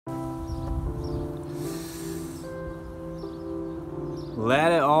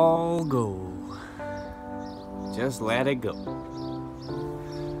Let it all go. Just let it go.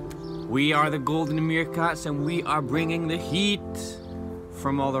 We are the Golden Meerkats, and we are bringing the heat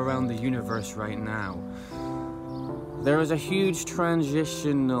from all around the universe right now. There is a huge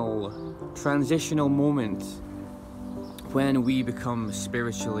transitional moment when we become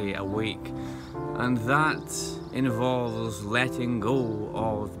spiritually awake, and that involves letting go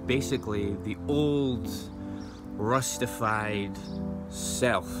of basically the old rustified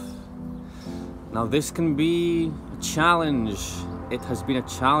self. Now this can be a challenge. It has been a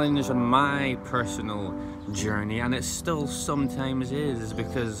challenge on my personal journey, and it still sometimes is,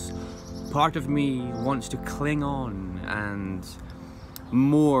 because part of me wants to cling on and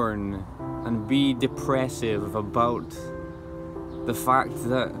mourn and be depressive about the fact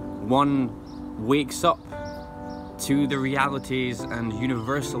that one wakes up to the realities and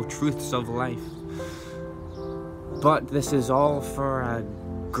universal truths of life. But this is all for a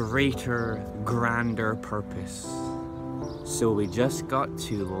greater, grander purpose. So we just got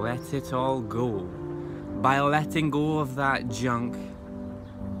to let it all go. By letting go of that junk,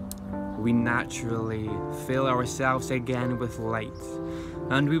 we naturally fill ourselves again with light,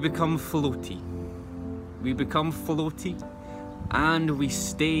 and we become floaty. We become floaty, and we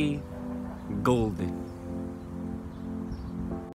stay golden.